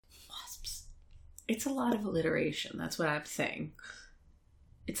It's a lot of alliteration. That's what I'm saying.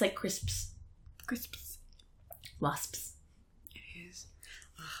 It's like crisps. Crisps. Wasps. It is.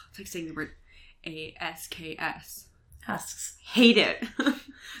 Ugh, it's like saying the word ASKS. Asks. Hate it.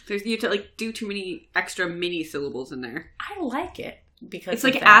 You have to like do too many extra mini syllables in there. I like it because it's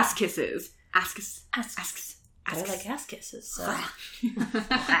like ass kisses. Asks. Asks. I like ass kisses. So.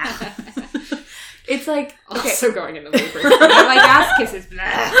 It's like also going in the labor. I like ass kisses.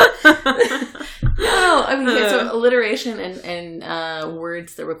 No, I mean so alliteration and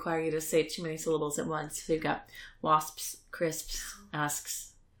words that require you to say too many syllables at once. So you've got wasps, crisps, asks.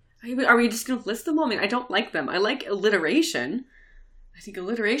 Are we just going to list them all? I mean, I don't like them. I like alliteration. I think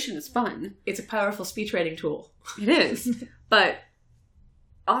alliteration is fun. It's a powerful speech writing tool. It is. But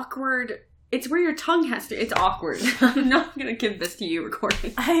awkward, it's where your tongue has to, it's awkward. I'm not going to give this to you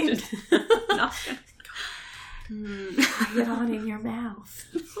recording. Not gonna get on in your mouth.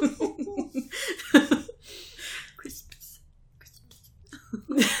 Crisps.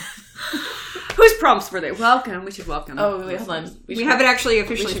 Whose prompts were they? Welcome. We should welcome. Oh, wait, hold on. We haven't actually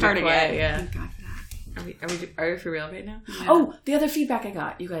officially started yet. Yeah. Thank God for that. Are we for real right now? Yeah. Oh, the other feedback I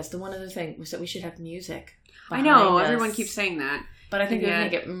got, you guys, the one other thing was that we should have music. I know. us. Everyone keeps saying that. But I think it would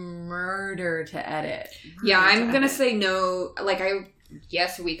make it murder to edit. Yeah, I'm going to say no. Like,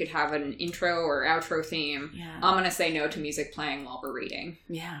 yes, we could have an intro or outro theme. Yeah. I'm going to say no to music playing while we're reading.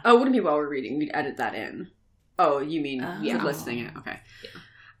 Yeah. Oh, it wouldn't be while we're reading. We'd edit that in. Oh, you mean yeah. listening it. Okay. Yeah.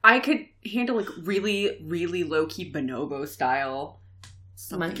 I could handle like really, really low-key bonobo style.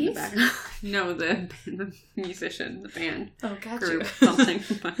 Monkeys? No, the musician, the band. Oh, gotcha. Group, something.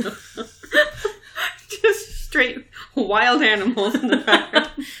 Just straight wild animals in the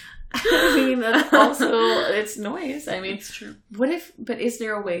background. I mean, that's also, it's noise. I mean, it's true. But is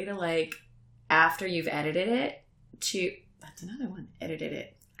there a way to like, after you've edited it, that's another one, edited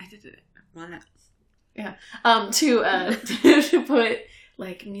it. I did it. What? Yeah. To put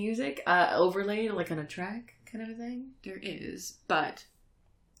like music overlaid like on a track kind of a thing. There is, but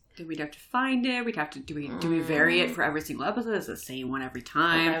then we'd have to find it. We'd have to do we vary it for every single episode? Is it the same one every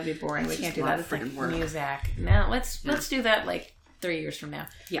time? That would be boring. We can't do that. It's like work. music. No, let's do that like 3 years from now.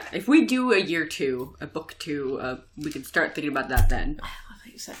 Yeah, if we do a year 2, a book 2, we can start thinking about that then. I love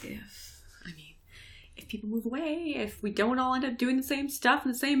that you said if. I mean, if people move away, if we don't all end up doing the same stuff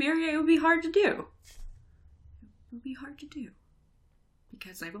in the same area, it would be hard to do. It would be hard to do.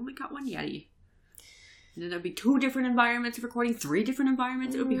 Because I've only got one Yeti. And then there'd be 2 different environments of recording, 3 different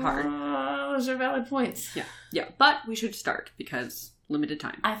environments. It would be hard. Those are valid points. Yeah. Yeah. But we should start because limited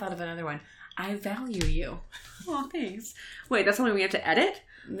time. I thought of another one. I value you. Oh, thanks. Wait, that's something we have to edit?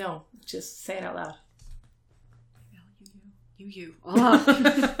 No, just say it out loud. I value you. You. Oh,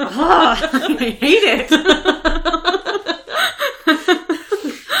 I hate it.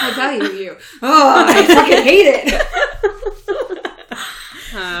 I value you. Oh, I fucking hate it.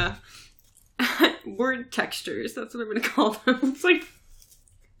 Word textures. That's what I'm going to call them. It's like...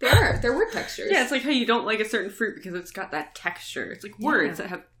 They're word textures. Yeah, it's like how you don't like a certain fruit because it's got that texture. It's like words that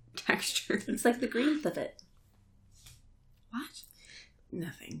have texture. It's like the green of it. What?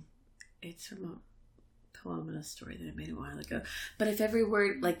 Nothing. It's from a poem and a story that I made a while ago. But if every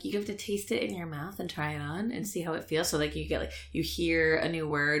word, like, you have to taste it in your mouth and try it on and see how it feels. So, like, you get, like, you hear a new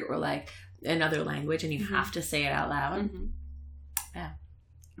word or, like, another language and you have to say it out loud. Mm-hmm. Yeah.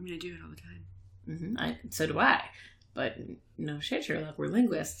 I mean, I do it all the time. So do I. But no shit, Sherlock. We're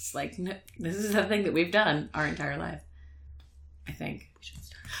linguists. Like, no, this is a thing that we've done our entire life. I think. We should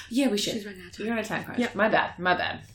start. Yeah, we should. She's running out of time. You're on a time crunch. Yeah. My bad.